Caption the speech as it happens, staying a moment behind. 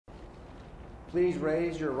Please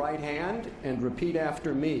raise your right hand and repeat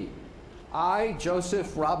after me. I,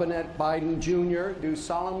 Joseph Robinette Biden, Jr., do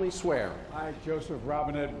solemnly swear. I, Joseph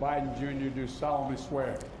Robinette Biden, Jr., do solemnly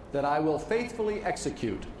swear. That I will faithfully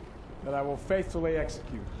execute. That I will faithfully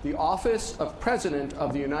execute. The office of President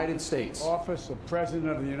of the United States. Office of President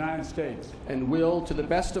of the United States. And will, to the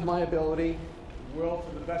best of my ability. Will,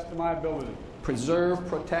 to the best of my ability. Preserve,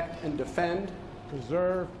 protect, and defend.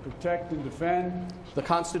 Preserve, protect, and defend. The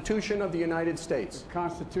Constitution of the United States. The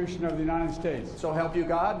Constitution of the United States. So help you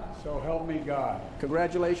God. So help me God.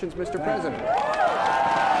 Congratulations, Mr. President.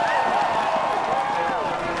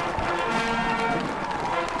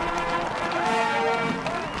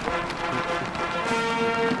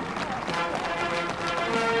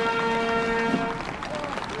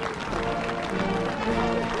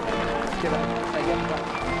 Get up. Get up.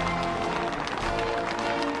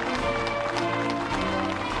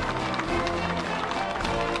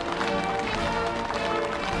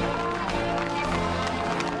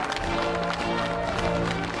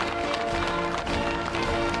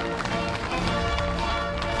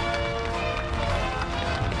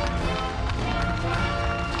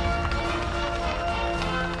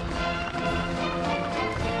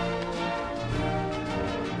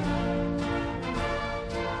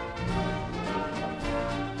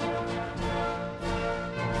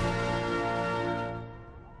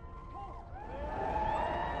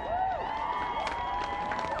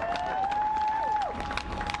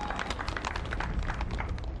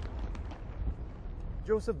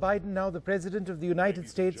 Joseph Biden, now the President of the United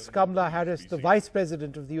States, Kamala Harris, the Vice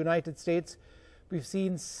President of the United States. We've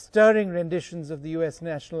seen stirring renditions of the U.S.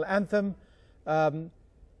 national anthem and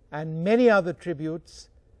many other tributes,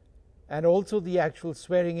 and also the actual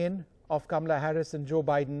swearing in of Kamala Harris and Joe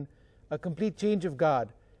Biden, a complete change of guard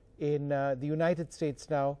in the United States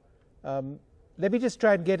now. Let me just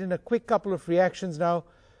try and get in a quick couple of reactions now.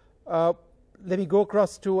 Let me go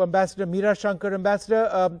across to Ambassador Meera Shankar.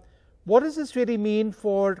 Ambassador, what does this really mean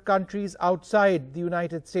for countries outside the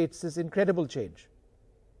United States, this incredible change?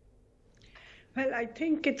 Well, I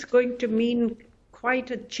think it's going to mean quite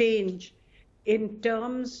a change in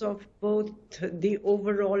terms of both the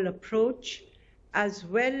overall approach as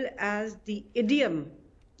well as the idiom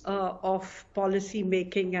of policy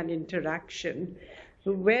making and interaction.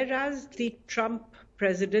 Whereas the Trump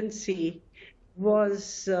presidency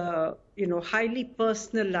was, highly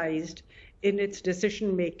personalized in its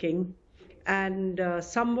decision making and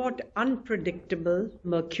somewhat unpredictable,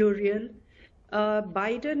 mercurial,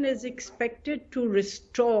 Biden is expected to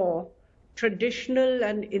restore traditional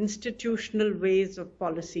and institutional ways of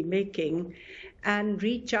policy making and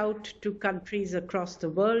reach out to countries across the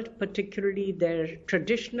world, particularly their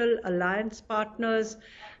traditional alliance partners,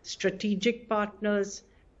 strategic partners,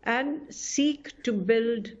 and seek to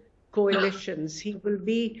build coalitions. He will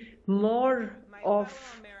be more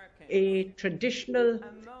of a traditional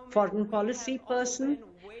foreign policy person,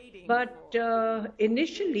 but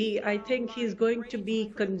initially I think he's going to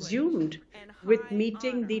be consumed with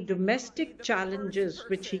meeting the domestic challenges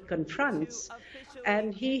which he confronts,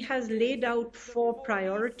 and he has laid out 4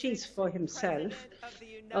 priorities for himself,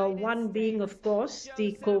 one being, of course,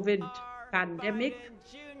 the COVID pandemic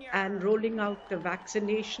and rolling out the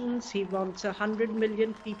vaccinations. He wants 100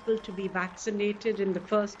 million people to be vaccinated in the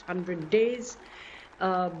first 100 days.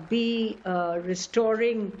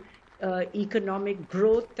 Restoring economic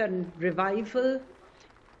growth and revival,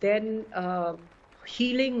 then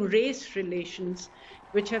healing race relations,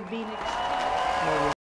 which have been